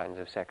that, kinds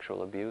of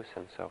sexual abuse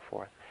and so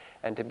forth.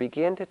 And to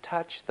begin to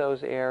touch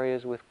those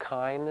areas with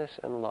kindness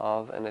and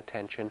love and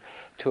attention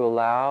to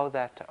allow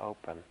that to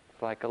open.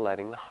 Like a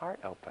letting the heart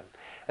open.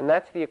 And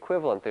that's the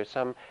equivalent. There's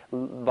some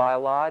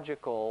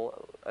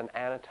biological and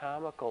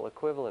anatomical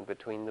equivalent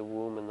between the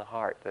womb and the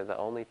heart. They're the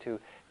only two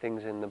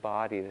things in the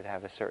body that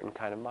have a certain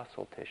kind of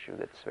muscle tissue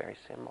that's very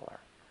similar.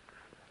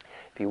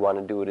 If you want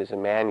to do it as a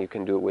man, you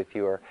can do it with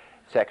your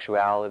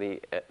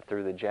sexuality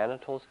through the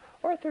genitals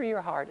or through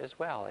your heart as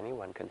well.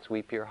 Anyone can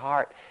sweep your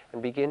heart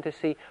and begin to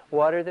see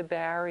what are the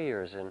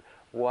barriers and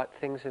what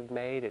things have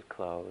made it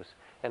close.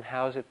 And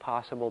how is it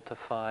possible to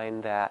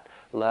find that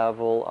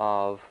level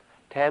of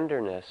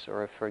tenderness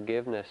or of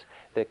forgiveness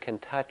that can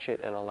touch it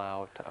and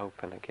allow it to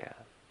open again?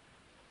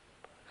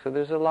 So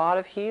there's a lot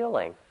of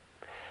healing.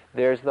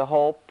 There's the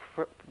whole,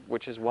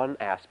 which is one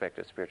aspect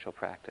of spiritual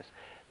practice.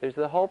 There's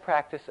the whole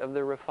practice of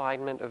the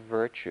refinement of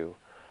virtue,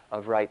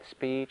 of right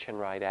speech and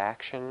right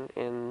action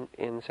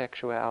in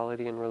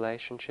sexuality and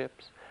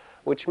relationships,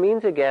 which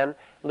means, again,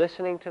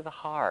 listening to the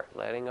heart,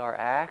 letting our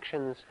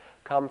actions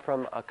come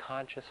from a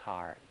conscious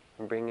heart,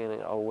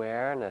 bringing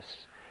awareness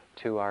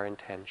to our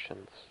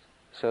intentions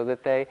so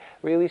that they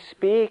really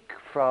speak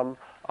from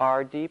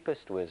our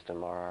deepest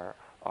wisdom,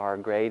 our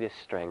greatest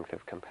strength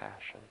of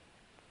compassion.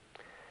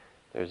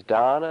 There's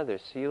dana,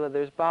 there's sila,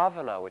 there's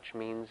bhavana, which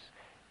means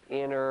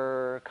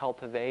inner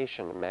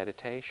cultivation,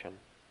 meditation.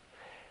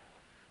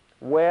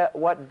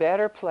 What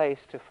better place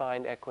to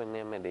find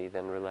equanimity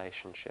than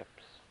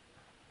relationships?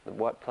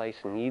 What place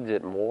needs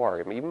it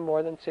more, even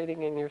more than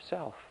sitting in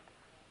yourself?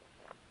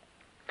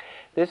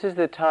 This is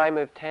the time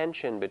of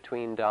tension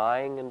between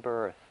dying and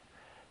birth,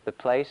 the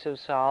place of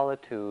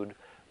solitude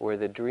where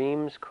the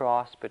dreams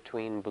cross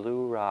between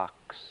blue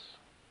rocks.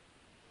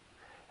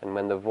 And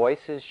when the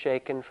voices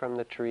shaken from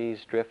the trees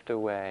drift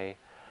away,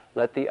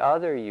 let the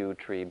other yew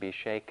tree be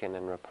shaken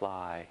and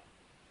reply.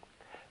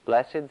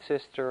 Blessed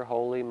Sister,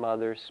 Holy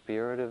Mother,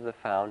 Spirit of the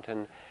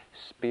fountain,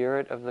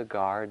 Spirit of the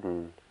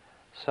garden,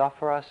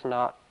 suffer us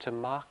not to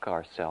mock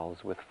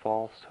ourselves with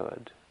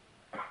falsehood.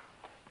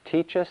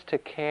 Teach us to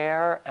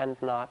care and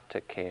not to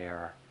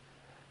care.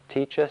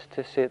 Teach us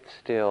to sit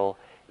still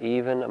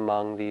even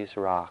among these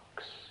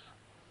rocks.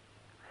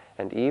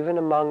 And even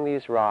among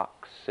these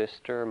rocks,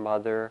 Sister,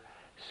 Mother,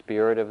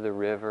 Spirit of the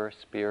river,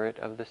 Spirit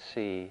of the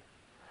sea,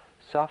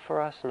 suffer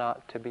us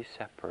not to be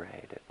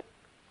separated.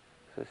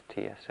 This is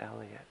T.S.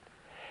 Eliot.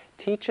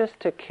 Teach us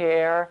to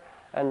care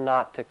and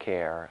not to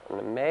care. An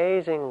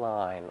amazing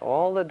line.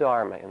 All the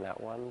Dharma in that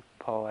one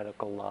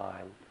poetical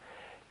line.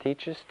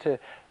 Teach us to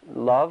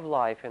love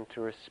life and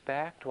to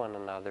respect one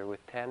another with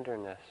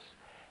tenderness,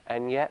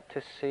 and yet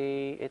to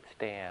see its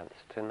dance,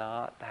 to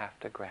not have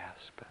to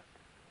grasp it.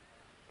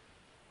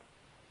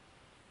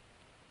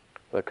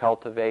 The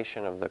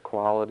cultivation of the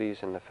qualities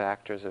and the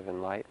factors of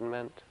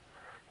enlightenment,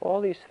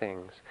 all these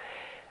things.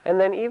 And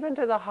then even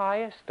to the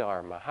highest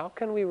Dharma, how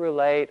can we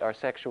relate our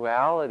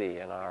sexuality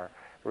and our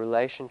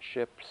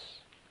relationships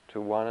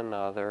to one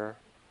another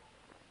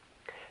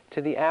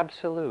to the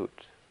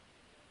Absolute?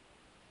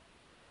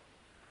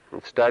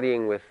 And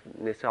studying with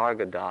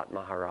Nisargadatta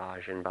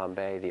Maharaj in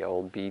Bombay, the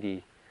old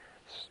beady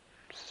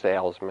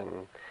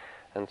salesman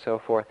and so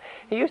forth,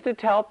 he used to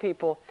tell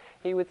people,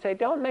 he would say,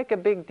 don't make a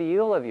big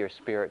deal of your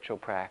spiritual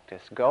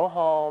practice. Go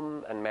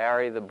home and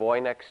marry the boy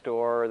next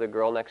door or the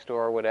girl next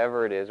door, or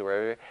whatever it is,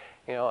 wherever,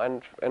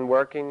 and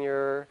work in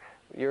your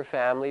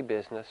family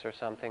business or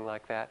something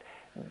like that.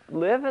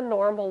 Live a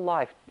normal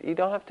life. You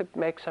don't have to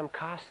make some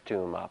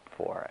costume up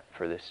for it,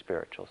 for this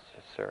spiritual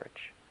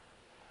search.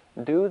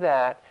 do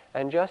that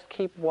and just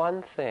keep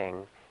one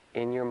thing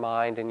in your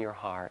mind and your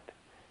heart.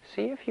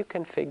 See if you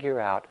can figure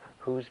out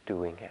who's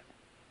doing it.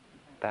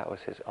 That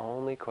was his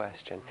only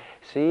question.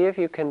 See if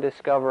you can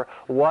discover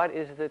what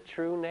is the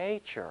true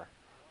nature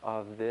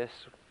of this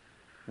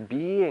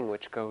being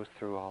which goes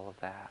through all of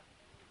that.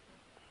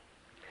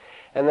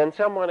 And then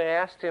someone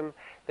asked him,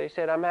 they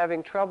said, I'm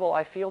having trouble,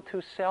 I feel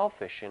too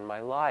selfish in my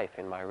life,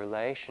 in my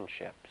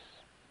relationships.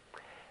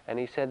 And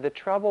he said, the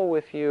trouble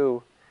with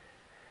you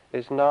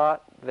is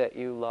not that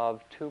you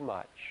love too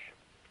much,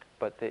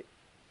 but that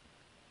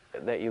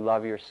you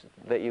love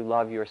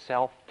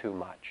yourself too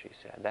much, he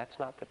said. That's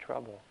not the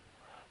trouble.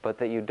 But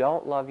that you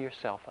don't love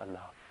yourself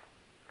enough.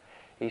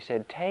 He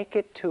said, take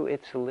it to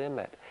its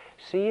limit.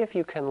 See if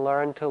you can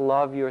learn to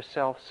love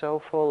yourself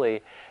so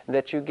fully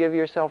that you give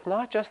yourself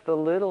not just the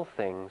little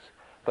things,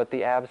 but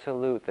the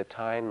absolute, the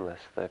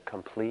timeless, the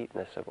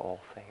completeness of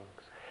all things.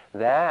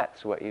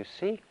 That's what you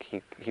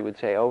seek, he would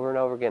say over and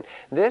over again.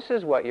 This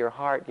is what your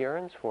heart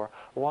yearns for.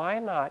 Why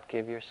not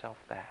give yourself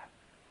that?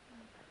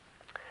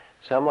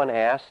 Someone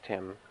asked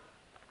him,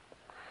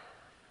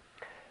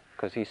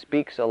 because he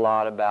speaks a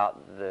lot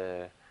about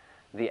the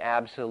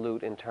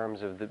absolute in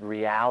terms of the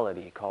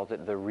reality. He calls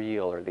it the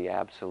real or the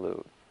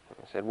absolute.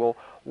 He said, well,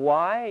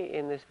 why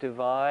in this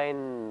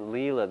divine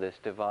Leela, this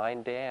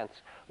divine dance,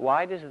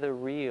 why does the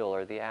real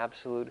or the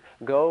absolute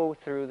go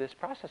through this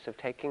process of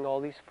taking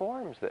all these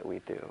forms that we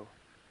do?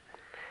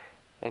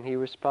 And he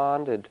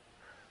responded,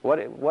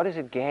 what does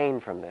it gain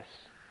from this?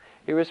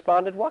 He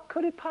responded, what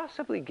could it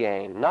possibly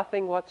gain?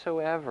 Nothing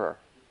whatsoever.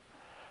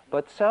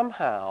 But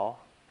somehow,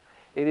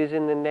 it is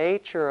in the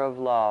nature of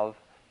love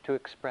to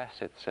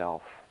express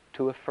itself,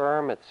 to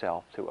affirm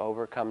itself, to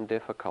overcome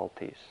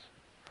difficulties.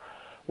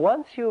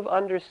 Once you've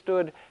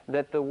understood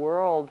that the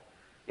world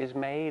is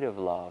made of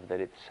love,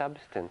 that its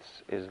substance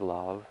is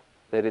love,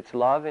 that it's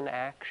love in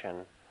action,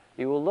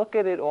 you will look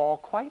at it all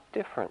quite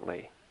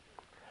differently.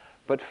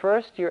 But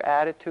first, your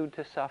attitude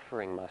to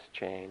suffering must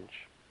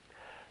change.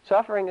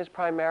 Suffering is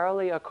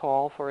primarily a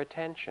call for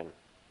attention,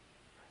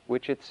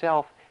 which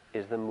itself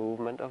is the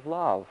movement of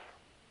love.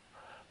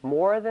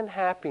 More than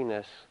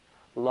happiness,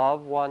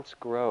 love wants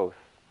growth,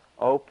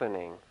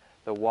 opening,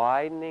 the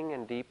widening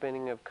and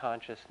deepening of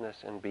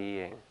consciousness and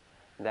being.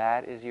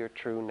 That is your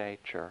true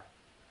nature.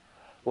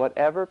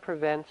 Whatever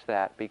prevents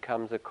that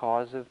becomes a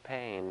cause of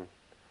pain,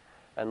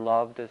 and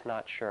love does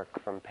not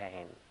shirk from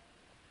pain.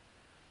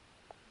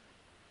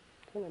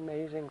 It's an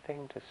amazing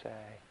thing to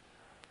say.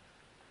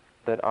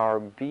 That our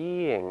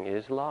being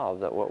is love,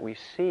 that what we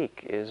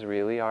seek is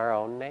really our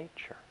own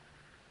nature.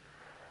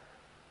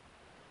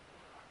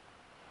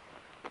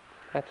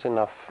 That's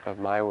enough of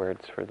my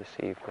words for this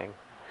evening,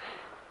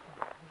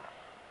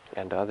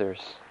 and others.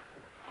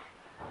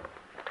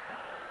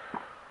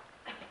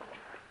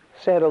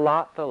 Said a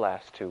lot the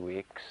last 2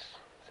 weeks,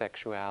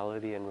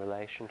 sexuality and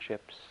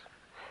relationships.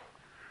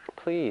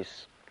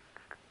 Please,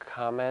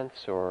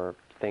 comments or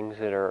things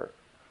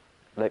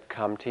that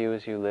come to you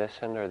as you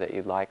listen, or that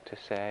you'd like to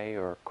say,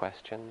 or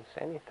questions,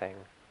 anything.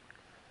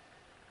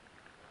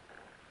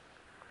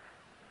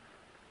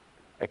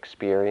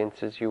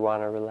 Experiences you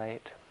want to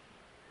relate,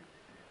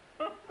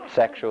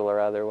 sexual or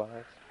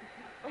otherwise.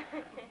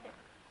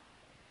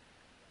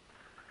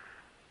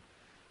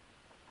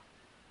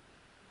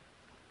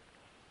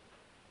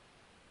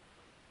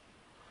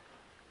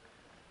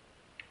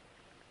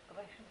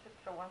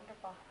 Relationships are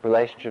wonderful.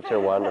 Relationships are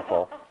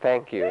wonderful.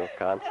 Thank you,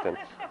 Constance.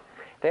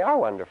 They are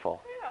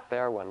wonderful. Yeah. They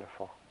are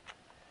wonderful.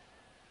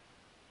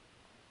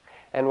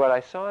 And what I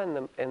saw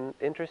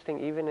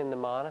interesting even in the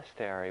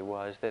monastery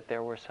was that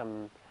there were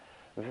some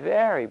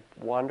very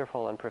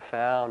wonderful and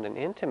profound and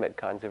intimate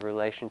kinds of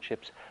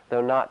relationships,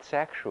 though not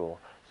sexual.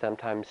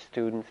 Sometimes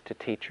students to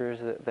teachers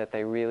that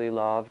they really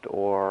loved,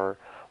 or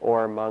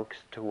monks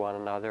to one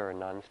another, or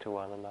nuns to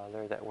one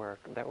another, that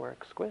were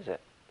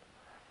exquisite.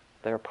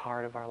 They're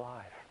part of our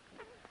life.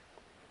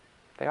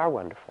 They are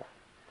wonderful.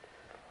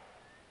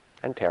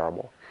 And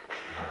terrible.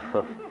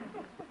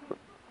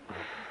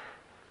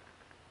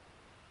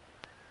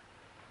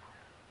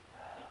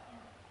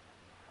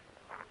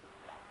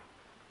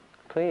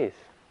 Please.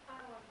 I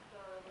was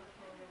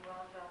listening to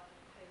Ron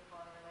Dawson's tape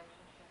on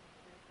relationships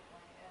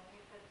recently, and he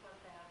said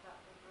something I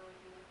thought was really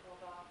beautiful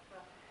about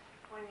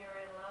when you're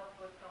in love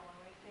with someone,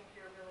 when you think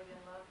you're really in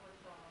love with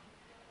someone,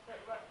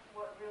 but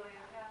what really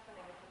is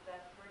happening is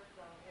that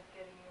person is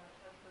getting you in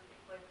touch with the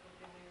place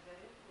within you that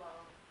is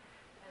love,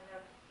 and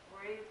that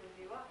raises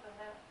you up, and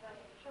that's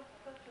just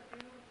such a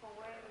beautiful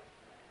way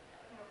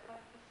to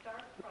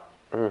start from.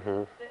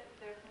 Mm-hmm.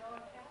 There's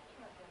no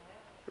attachment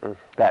in it.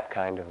 That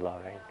kind of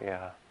loving,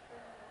 yeah.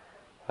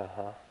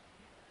 Uh-huh.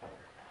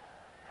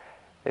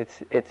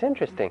 It's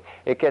interesting.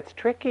 It gets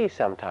tricky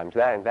sometimes.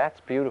 That's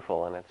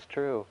beautiful and it's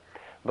true.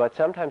 But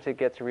sometimes it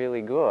gets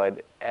really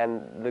good,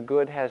 and the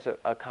good has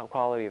a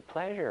quality of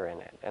pleasure in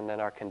it. And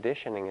then our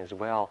conditioning is,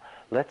 well,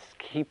 let's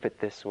keep it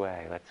this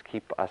way. Let's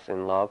keep us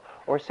in love.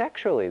 Or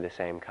sexually, the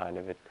same kind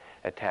of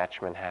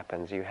attachment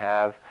happens.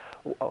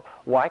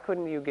 Why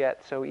couldn't you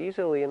get so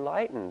easily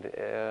enlightened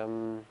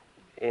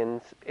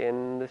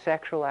in the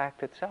sexual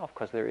act itself,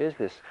 because there is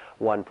this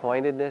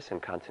one-pointedness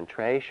and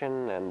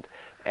concentration and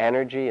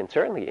energy and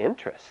certainly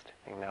interest,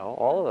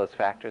 all of those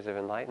factors of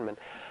enlightenment.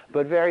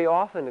 But very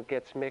often it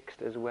gets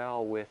mixed as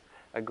well with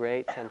a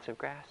great sense of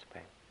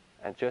grasping,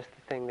 and just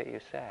the thing that you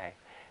say.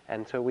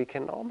 And so we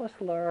can almost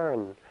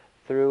learn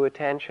through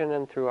attention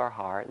and through our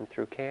heart and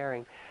through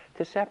caring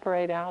to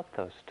separate out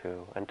those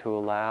two and to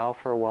allow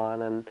for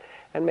one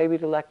and maybe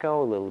to let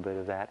go a little bit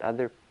of that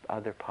other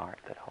part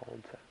that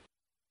holds it.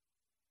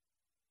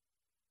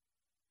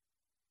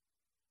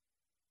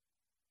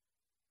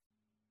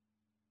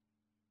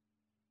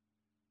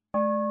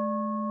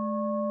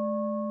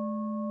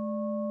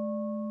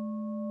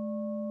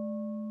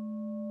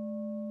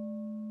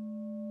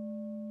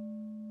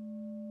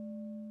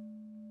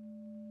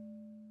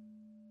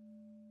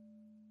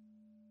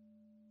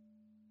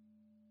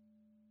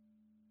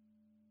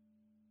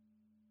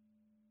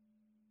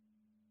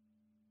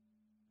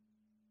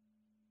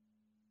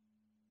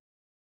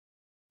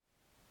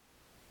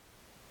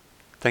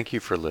 Thank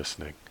you for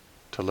listening.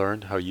 To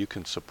learn how you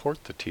can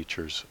support the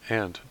teachers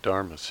and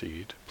Dharma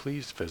Seed,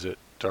 please visit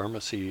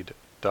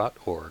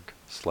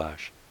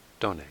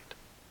dharmaseed.org/donate.